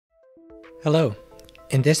Hello.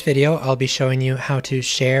 In this video, I'll be showing you how to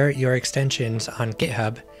share your extensions on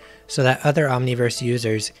GitHub so that other Omniverse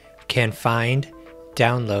users can find,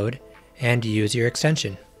 download, and use your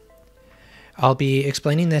extension. I'll be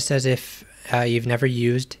explaining this as if you've never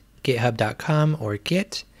used github.com or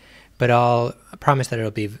Git, but I'll promise that it'll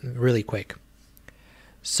be really quick.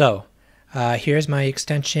 So here's my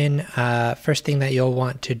extension. First thing that you'll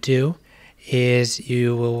want to do is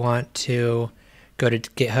you will want to go to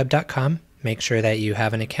github.com, make sure that you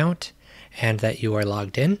have an account and that you are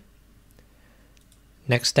logged in.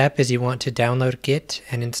 Next step is you want to download Git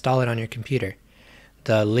and install it on your computer.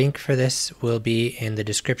 The link for this will be in the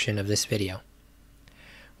description of this video.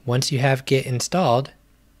 Once you have Git installed,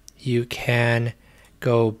 you can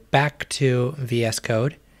go back to VS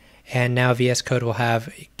Code, and now VS Code will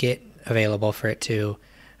have Git available for it to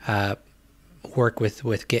work with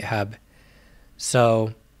GitHub.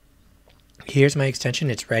 So here's my extension.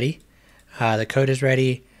 It's ready. The code is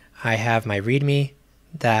ready. I have my README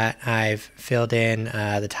that I've filled in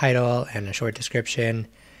the title and a short description.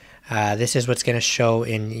 This is what's going to show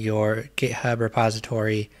in your GitHub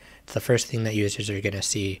repository. It's the first thing that users are going to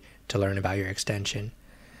see to learn about your extension.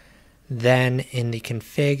 Then in the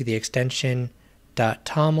config, the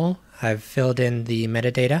extension.toml, I've filled in the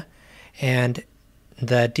metadata, and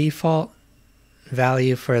the default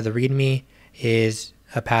value for the README is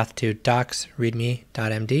a path to docs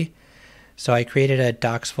readme.md. So I created a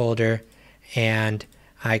docs folder and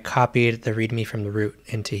I copied the README from the root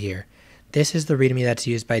into here. This is the README that's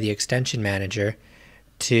used by the extension manager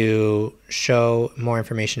to show more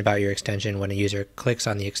information about your extension when a user clicks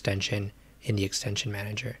on the extension in the extension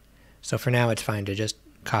manager. So for now it's fine to just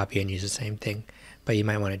copy and use the same thing, but you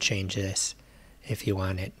might want to change this if you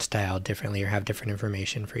want it styled differently or have different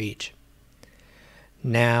information for each.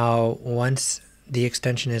 Now, once the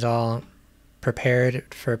extension is all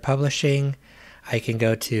prepared for publishing, I can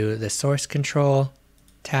go to the source control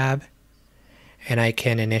tab and I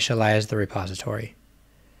can initialize the repository.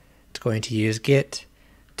 It's going to use Git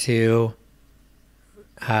to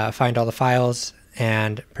find all the files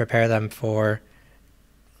and prepare them for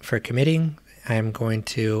committing. I'm going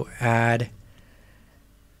to add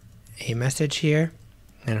a message here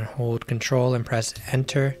and hold Control and press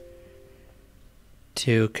Enter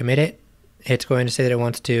to commit it. It's going to say that it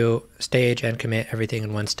wants to stage and commit everything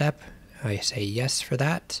in one step. I say yes for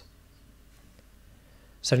that.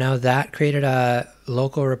 So now that created a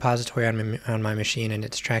local repository on my machine, and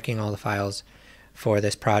it's tracking all the files for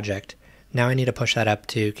this project. Now I need to push that up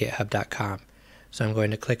to github.com. So I'm going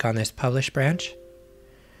to click on this publish branch.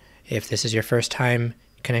 If this is your first time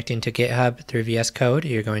connecting to GitHub through VS Code,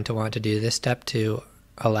 you're going to want to do this step to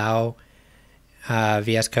allow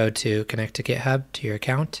VS Code to connect to GitHub to your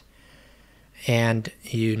account. And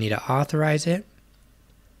you need to authorize it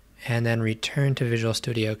and then return to Visual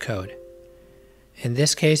Studio Code. In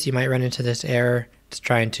this case, you might run into this error. It's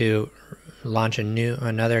trying to launch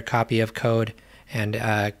another copy of code, and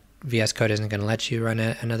VS Code isn't going to let you run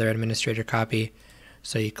another administrator copy.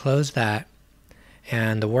 So you close that,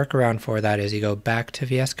 and the workaround for that is you go back to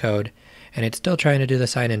VS Code, and it's still trying to do the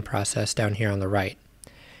sign-in process down here on the right.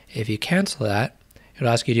 If you cancel that, it'll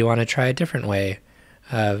ask you, do you want to try a different way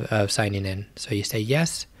of signing in? So you say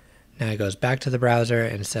yes. Now it goes back to the browser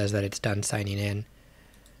and says that it's done signing in.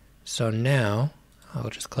 So now I'll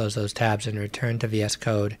just close those tabs and return to VS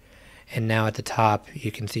Code. And now at the top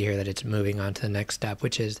you can see here that it's moving on to the next step,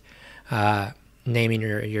 which is naming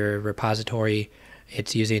your repository.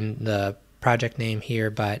 It's using the project name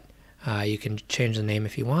here, but you can change the name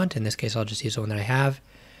if you want. In this case, I'll just use the one that I have.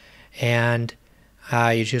 And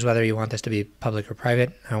you choose whether you want this to be public or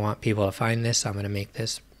private. I want people to find this, so I'm going to make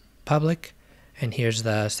this public. And here's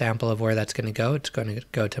the sample of where that's going to go. It's going to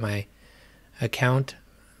go to my account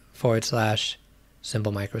 /symbol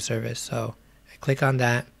microservice. So I click on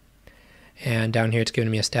that, and down here it's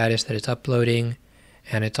giving me a status that it's uploading,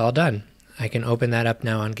 and it's all done. I can open that up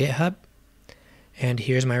now on GitHub, and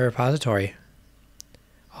here's my repository,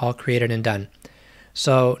 all created and done.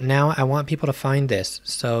 So now I want people to find this.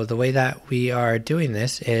 So the way that we are doing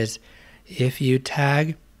this is if you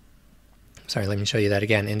tag, sorry, let me show you that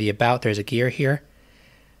again. In the About, there's a gear here.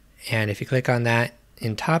 And if you click on that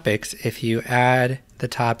in Topics, if you add the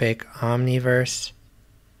topic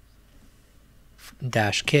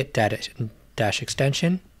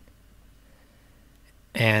Omniverse-kit-extension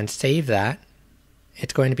and save that,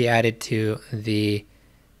 it's going to be added to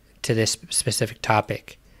this specific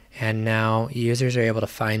topic. And now users are able to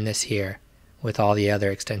find this here with all the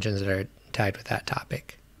other extensions that are tagged with that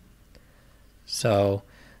topic. So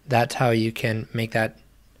that's how you can make that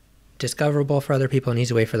discoverable for other people, an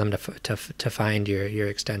easy way for them to find your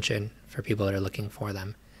extension for people that are looking for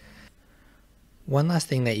them. One last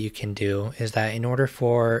thing that you can do is that in order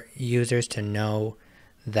for users to know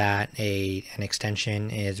that an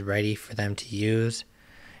extension is ready for them to use,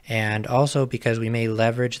 and also because we may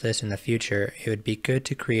leverage this in the future, it would be good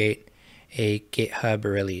to create a GitHub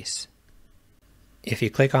release. If you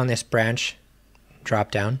click on this branch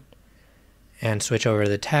drop down and switch over to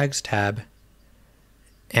the Tags tab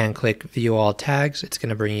and click View All Tags, it's going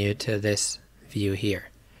to bring you to this view here.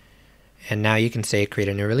 And now you can say create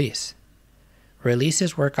a new release.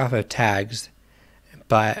 Releases work off of tags,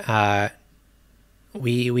 but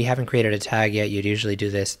we haven't created a tag yet. You'd usually do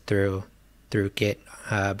this through Git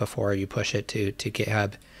before you push it to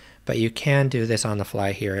GitHub. But you can do this on the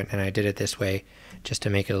fly here, and I did it this way just to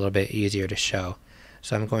make it a little bit easier to show.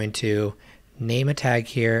 So I'm going to name a tag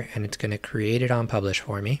here, and it's going to create it on publish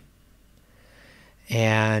for me.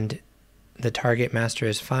 And the target master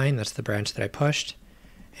is fine. That's the branch that I pushed.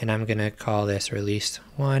 And I'm going to call this release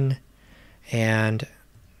 1. And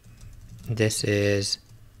this is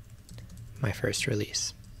my first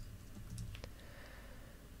release.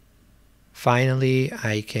 Finally,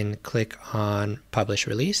 I can click on Publish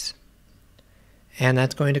Release, and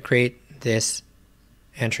that's going to create this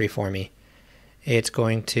entry for me. It's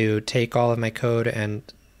going to take all of my code and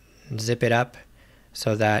zip it up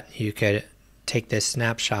so that you could take this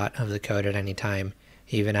snapshot of the code at any time.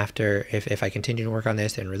 Even after, if I continue to work on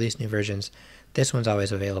this and release new versions, this one's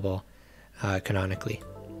always available canonically.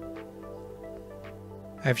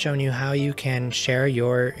 I've shown you how you can share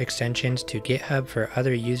your extensions to GitHub for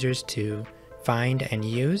other users to find and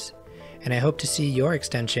use, and I hope to see your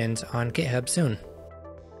extensions on GitHub soon.